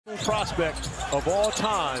prospect of all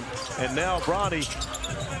time. And now Bronny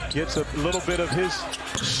gets a little bit of his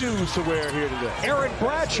shoes to wear here today. Aaron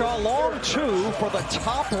Bradshaw, long two for the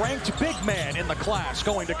top-ranked big man in the class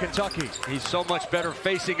going to Kentucky. He's so much better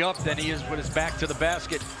facing up than he is with his back to the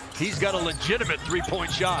basket. He's got a legitimate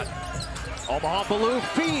three-point shot. Omaha Blue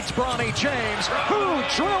feeds Bronny James, who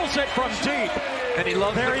drills it from deep. And he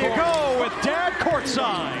loves There the you corner. go with Dad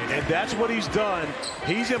courtside. And that's what he's done.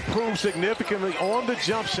 He's improved significantly on the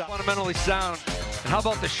jump shot. Fundamentally sound. And how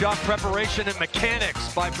about the shot preparation and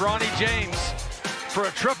mechanics by Bronny James for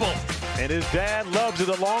a triple? And his dad loves it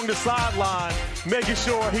along the sideline, making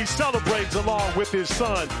sure he celebrates along with his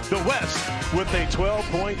son, the West, with a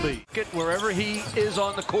 12-point lead. Wherever he is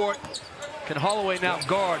on the court, can Holloway now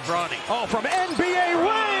guard Bronny? Oh, from NBA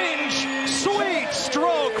range, sweet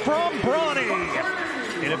stroke from Bronny.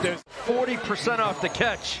 And if there's 40% off the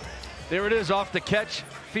catch. There it is, off the catch.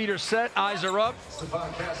 Feet are set, eyes are up.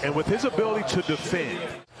 And with his ability to defend,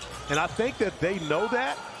 and I think that they know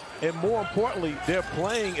that, and more importantly, they're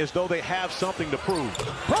playing as though they have something to prove.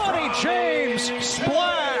 Bronny James,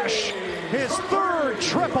 splash, his third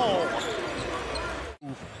triple.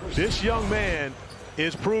 This young man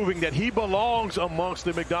is proving that he belongs amongst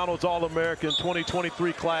the McDonald's All-American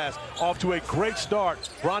 2023 class. Off to a great start.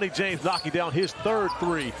 Bronny James knocking down his third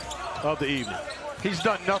three of the evening. He's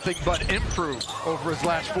done nothing but improve over his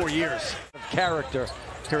last 4 years. Character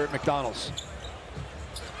here at McDonald's.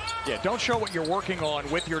 Yeah, don't show what you're working on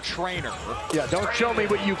with your trainer. Yeah, don't show me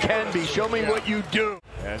what you can be. Show me what you do.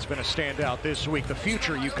 Has been a standout this week, the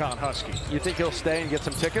future UConn Husky. You think he'll stay and get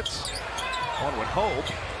some tickets? One would hope.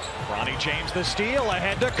 Bronny James the steal,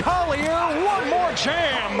 ahead to Collier. One more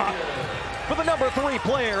jam for the number 3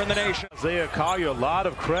 player in the nation. Isaiah Collier, a lot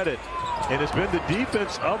of credit. And it's been the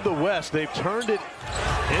defense of the West. They've turned it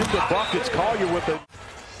into buckets. Collier with it.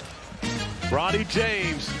 Bronny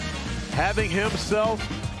James having himself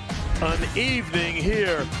an evening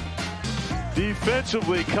here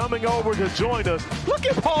defensively, coming over to join us. Look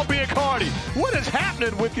at Paul Biancardi. What is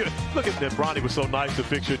happening with you? Look at that. Bronny was so nice to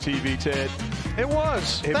fix your TV, Ted. It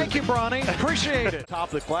was. Thank you, Bronny. Appreciate it. Top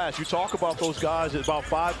of the class. You talk about those guys, about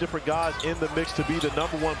 5 different guys in the mix to be the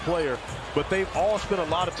 #1 player, but they've all spent a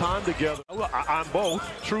lot of time together. I'm both,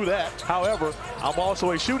 true that. However, I'm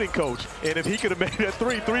also a shooting coach, and if he could have made that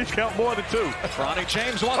threes count more than 2. Bronny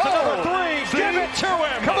James wants another 3. See? Give it to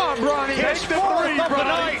him. Come on, Bronny. Take the 3,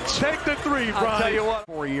 Bronny. Take the 3, Bronny. I'll tell you what.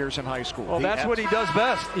 4 years in high school. Well, that's what he does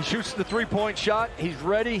best. He shoots the three-point shot. He's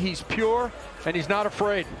ready, he's pure, and he's not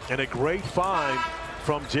afraid. And a great find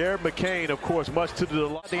from Jared McCain, of course, much to the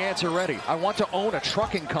delight. The answer ready. I want to own a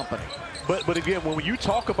trucking company. But again, when you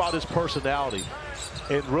talk about his personality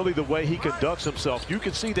and really the way he conducts himself, you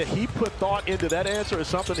can see that he put thought into that answer. Is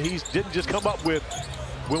something he didn't just come up with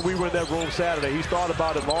when we were in that room Saturday. He's thought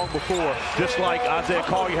about it long before, just like Isaiah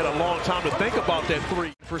Collier had a long time to think about that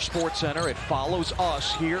 3. For SportsCenter, it follows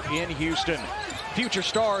us here in Houston. Future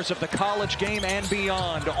stars of the college game and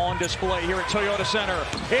beyond on display here at Toyota Center,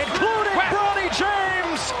 including Bronny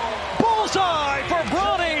James. Bullseye for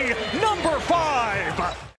Bronny, number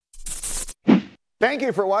 5. Thank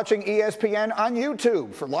you for watching ESPN on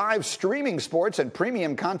YouTube. For live streaming sports and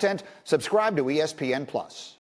premium content, subscribe to ESPN+.